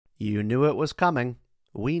You knew it was coming.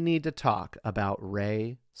 We need to talk about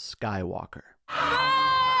Rey Skywalker.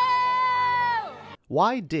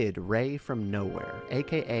 Why did Rey from Nowhere,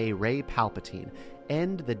 aka Rey Palpatine,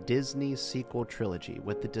 end the Disney sequel trilogy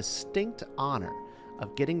with the distinct honor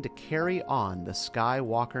of getting to carry on the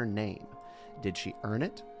Skywalker name? Did she earn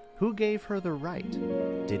it? Who gave her the right?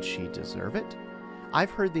 Did she deserve it?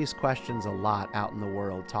 I've heard these questions a lot out in the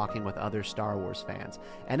world talking with other Star Wars fans,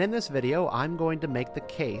 and in this video I'm going to make the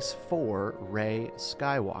case for Rey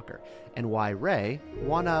Skywalker, and why Rey,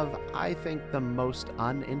 one of, I think, the most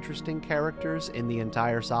uninteresting characters in the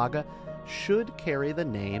entire saga, should carry the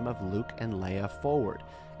name of Luke and Leia forward,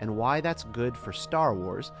 and why that's good for Star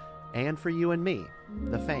Wars, and for you and me,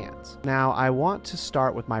 the fans. Now, I want to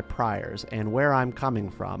start with my priors and where I'm coming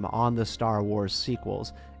from on the Star Wars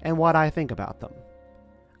sequels, and what I think about them.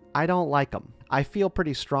 I don't like them. I feel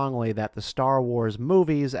pretty strongly that the Star Wars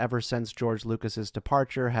movies, ever since George Lucas's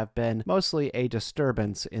departure, have been mostly a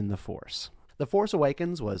disturbance in the Force. The Force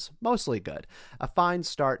Awakens was mostly good, a fine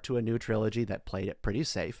start to a new trilogy that played it pretty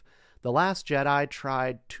safe. The Last Jedi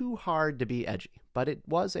tried too hard to be edgy, but it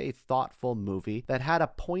was a thoughtful movie that had a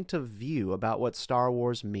point of view about what Star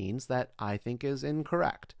Wars means that I think is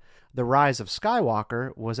incorrect. The Rise of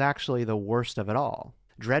Skywalker was actually the worst of it all.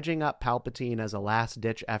 Dredging up Palpatine as a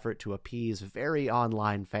last-ditch effort to appease very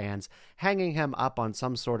online fans, hanging him up on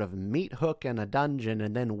some sort of meat hook in a dungeon,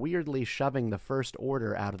 and then weirdly shoving the First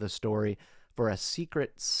Order out of the story for a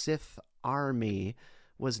secret Sith army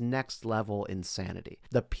was next-level insanity.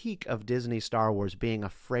 The peak of Disney Star Wars being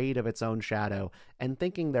afraid of its own shadow and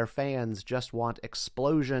thinking their fans just want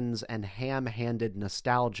explosions and ham-handed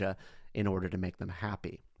nostalgia in order to make them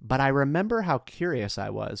happy. But I remember how curious I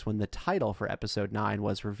was when the title for Episode 9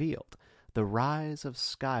 was revealed, The Rise of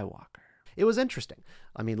Skywalker. It was interesting.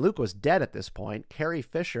 I mean, Luke was dead at this point, Carrie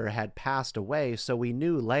Fisher had passed away, so we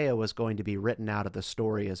knew Leia was going to be written out of the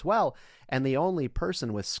story as well, and the only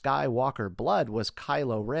person with Skywalker blood was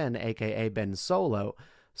Kylo Ren, aka Ben Solo,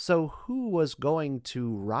 so who was going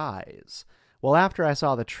to rise? Well, after I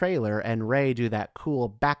saw the trailer and Rey do that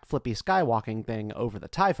cool backflippy skywalking thing over the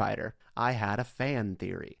TIE Fighter, I had a fan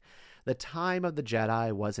theory. The time of the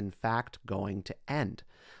Jedi was in fact going to end,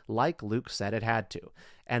 like Luke said it had to,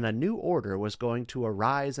 and a new order was going to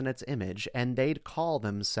arise in its image, and they'd call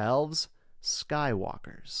themselves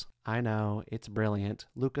Skywalkers. I know, it's brilliant.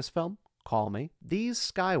 Lucasfilm, call me. These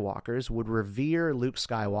Skywalkers would revere Luke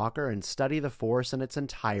Skywalker and study the Force in its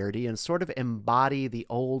entirety and sort of embody the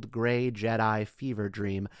old gray Jedi fever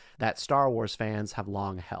dream that Star Wars fans have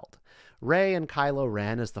long held. Rey and Kylo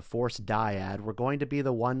Ren as the Force dyad were going to be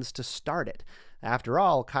the ones to start it. After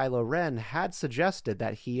all, Kylo Ren had suggested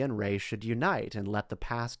that he and Rey should unite and let the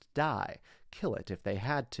past die, kill it if they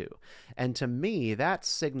had to. And to me, that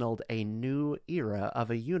signaled a new era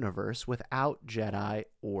of a universe without Jedi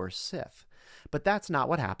or Sith. But that's not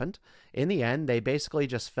what happened. In the end, they basically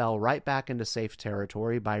just fell right back into safe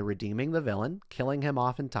territory by redeeming the villain, killing him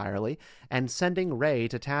off entirely, and sending Rey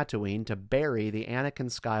to Tatooine to bury the Anakin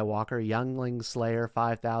Skywalker Youngling Slayer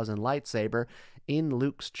 5000 lightsaber in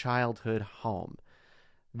Luke's childhood home.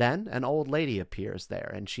 Then an old lady appears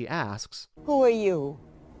there, and she asks, "Who are you?"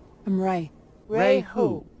 I'm Rey. Rey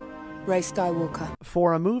who? Rey Skywalker.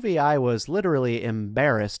 For a movie I was literally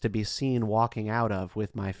embarrassed to be seen walking out of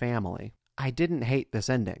with my family, I didn't hate this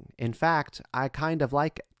ending. In fact, I kind of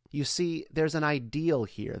like it. You see, there's an ideal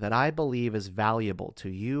here that I believe is valuable to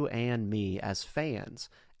you and me as fans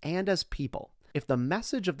and as people. If the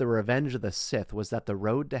message of the Revenge of the Sith was that the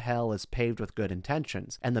road to hell is paved with good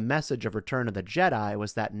intentions, and the message of Return of the Jedi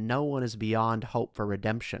was that no one is beyond hope for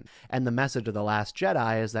redemption, and the message of The Last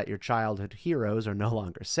Jedi is that your childhood heroes are no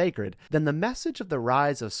longer sacred, then the message of The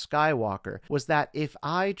Rise of Skywalker was that if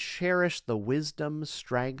I cherish the wisdom,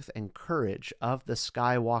 strength, and courage of the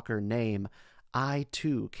Skywalker name, I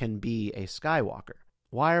too can be a Skywalker.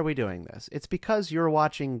 Why are we doing this? It's because you're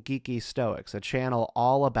watching Geeky Stoics, a channel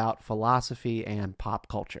all about philosophy and pop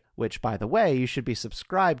culture, which, by the way, you should be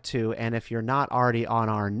subscribed to, and if you're not already on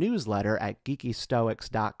our newsletter at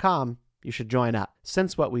geekystoics.com, you should join up.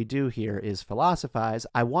 Since what we do here is philosophize,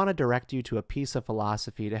 I want to direct you to a piece of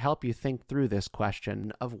philosophy to help you think through this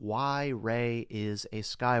question of why Rey is a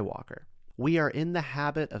Skywalker. We are in the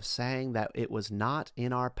habit of saying that it was not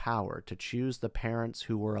in our power to choose the parents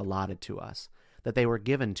who were allotted to us, that they were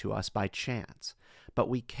given to us by chance, but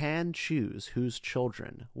we can choose whose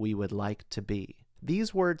children we would like to be.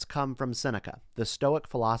 These words come from Seneca, the Stoic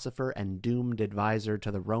philosopher and doomed advisor to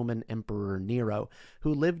the Roman Emperor Nero,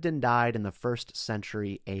 who lived and died in the 1st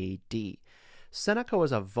century AD. Seneca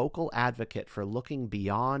was a vocal advocate for looking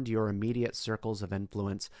beyond your immediate circles of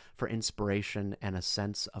influence for inspiration and a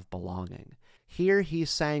sense of belonging. Here he's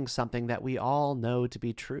saying something that we all know to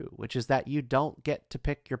be true, which is that you don't get to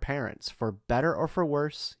pick your parents. For better or for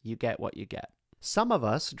worse, you get what you get. Some of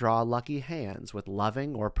us draw lucky hands with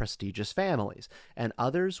loving or prestigious families, and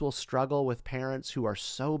others will struggle with parents who are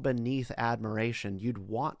so beneath admiration you'd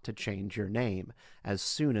want to change your name as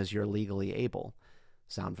soon as you're legally able.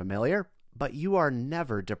 Sound familiar? But you are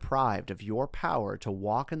never deprived of your power to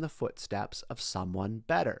walk in the footsteps of someone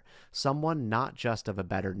better, someone not just of a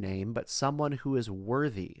better name, but someone who is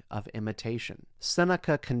worthy of imitation.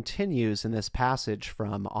 Seneca continues in this passage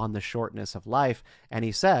from On the Shortness of Life, and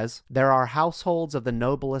he says, "There are households of the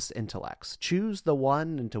noblest intellects. Choose the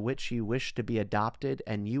one into which you wish to be adopted,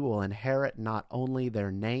 and you will inherit not only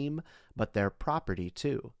their name, but their property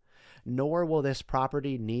too. Nor will this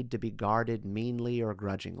property need to be guarded meanly or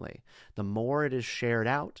grudgingly. The more it is shared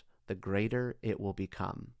out, the greater it will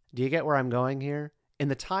become." Do you get where I'm going here? In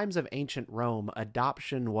the times of ancient Rome,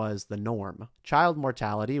 adoption was the norm. Child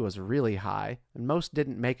mortality was really high, and most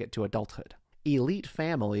didn't make it to adulthood. Elite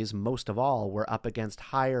families, most of all, were up against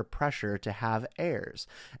higher pressure to have heirs,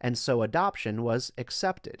 and so adoption was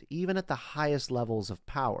accepted, even at the highest levels of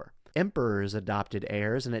power. Emperors adopted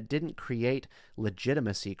heirs, and it didn't create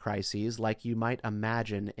legitimacy crises like you might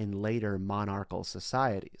imagine in later monarchical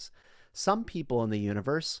societies. Some people in the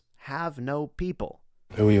universe have no people.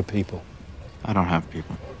 Who are your people? I don't have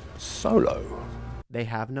people. Solo. They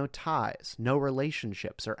have no ties, no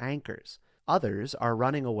relationships or anchors. Others are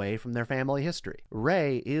running away from their family history.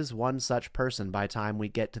 Rey is one such person by the time we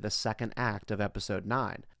get to the second act of episode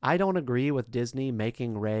 9. I don't agree with Disney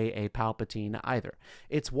making Rey a Palpatine either.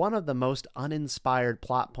 It's one of the most uninspired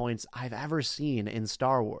plot points I've ever seen in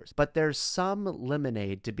Star Wars. But there's some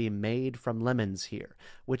lemonade to be made from lemons here,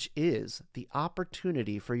 which is the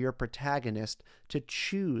opportunity for your protagonist to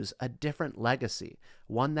choose a different legacy,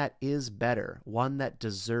 one that is better, one that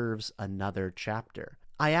deserves another chapter.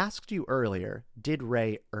 I asked you earlier, did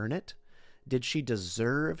Rey earn it? Did she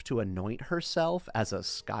deserve to anoint herself as a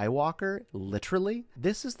Skywalker, literally?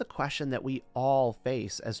 This is the question that we all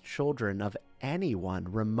face as children of anyone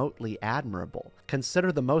remotely admirable.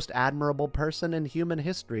 Consider the most admirable person in human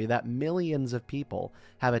history that millions of people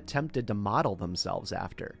have attempted to model themselves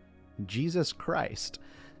after: Jesus Christ.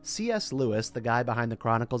 C.S. Lewis, the guy behind the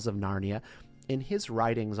Chronicles of Narnia, in his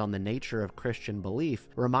writings on the nature of Christian belief,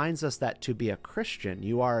 reminds us that to be a Christian,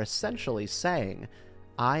 you are essentially saying,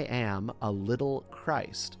 I am a little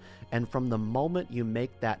Christ. And from the moment you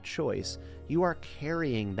make that choice, you are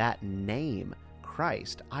carrying that name,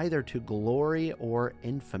 Christ, either to glory or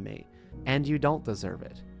infamy. And you don't deserve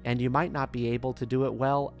it. And you might not be able to do it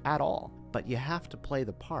well at all. But you have to play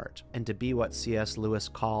the part, and to be what C.S. Lewis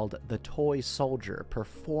called the toy soldier,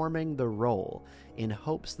 performing the role in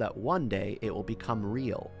hopes that one day it will become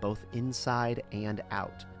real, both inside and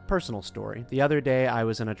out. Personal story. The other day I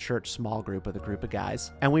was in a church small group with a group of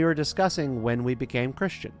guys, and we were discussing when we became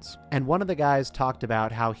Christians. And one of the guys talked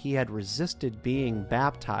about how he had resisted being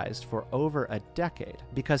baptized for over a decade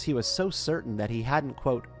because he was so certain that he hadn't,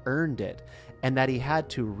 quote, earned it, and that he had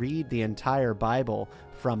to read the entire Bible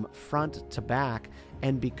from front to back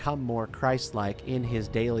and become more Christ-like in his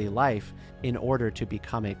daily life in order to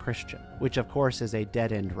become a Christian, which of course is a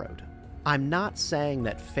dead-end road. I'm not saying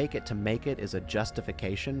that fake it to make it is a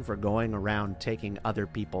justification for going around taking other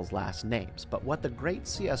people's last names, but what the great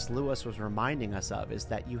C.S. Lewis was reminding us of is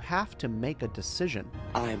that you have to make a decision.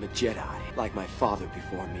 I am a Jedi, like my father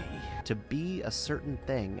before me. To be a certain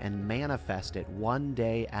thing and manifest it one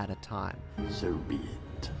day at a time. So be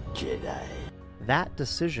it, Jedi. That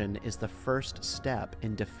decision is the first step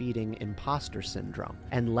in defeating imposter syndrome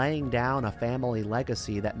and laying down a family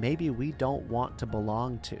legacy that maybe we don't want to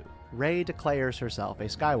belong to. Rey declares herself a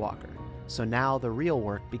Skywalker, so now the real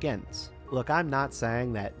work begins. Look, I'm not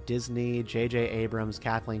saying that Disney, J.J. Abrams,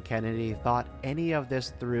 Kathleen Kennedy thought any of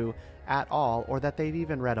this through at all, or that they've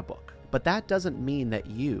even read a book. But that doesn't mean that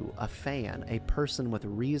you, a fan, a person with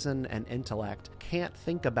reason and intellect, can't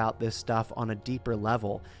think about this stuff on a deeper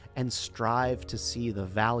level and strive to see the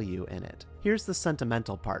value in it. Here's the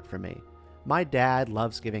sentimental part for me. My dad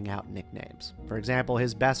loves giving out nicknames. For example,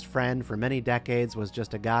 his best friend for many decades was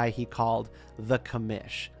just a guy he called the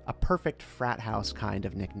Commish, a perfect frat house kind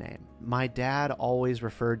of nickname. My dad always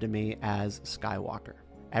referred to me as Skywalker.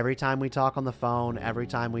 Every time we talk on the phone, every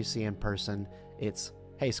time we see in person, it's,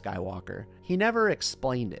 "Hey, Skywalker." He never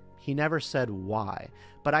explained it. He never said why,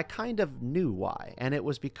 but I kind of knew why, and it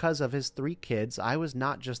was because of his 3 kids. I was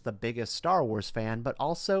not just the biggest Star Wars fan, but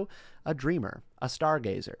also a dreamer, a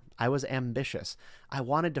stargazer. I was ambitious. I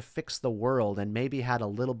wanted to fix the world and maybe had a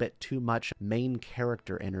little bit too much main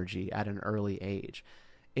character energy at an early age.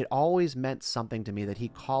 It always meant something to me that he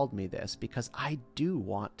called me this because I do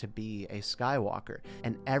want to be a Skywalker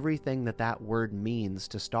and everything that that word means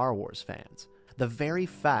to Star Wars fans. The very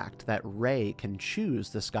fact that Rey can choose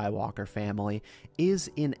the Skywalker family is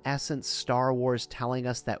in essence Star Wars telling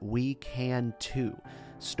us that we can too.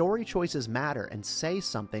 Story choices matter and say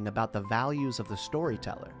something about the values of the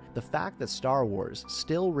storyteller. The fact that Star Wars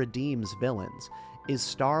still redeems villains is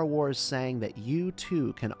Star Wars saying that you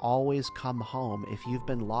too can always come home if you've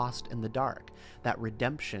been lost in the dark, that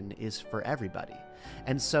redemption is for everybody.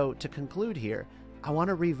 And so, to conclude here, I want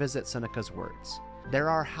to revisit Seneca's words. There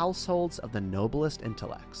are households of the noblest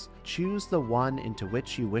intellects. Choose the one into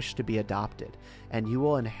which you wish to be adopted, and you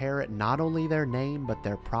will inherit not only their name but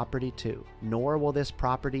their property too. Nor will this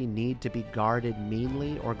property need to be guarded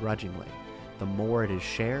meanly or grudgingly. The more it is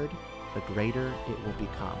shared, the greater it will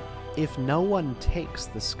become. If no one takes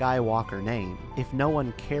the Skywalker name, if no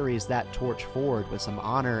one carries that torch forward with some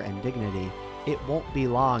honor and dignity, it won't be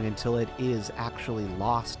long until it is actually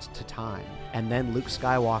lost to time. And then Luke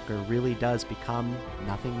Skywalker really does become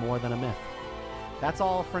nothing more than a myth. That's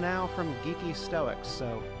all for now from Geeky Stoics,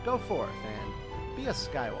 so go forth and be a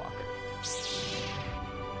Skywalker.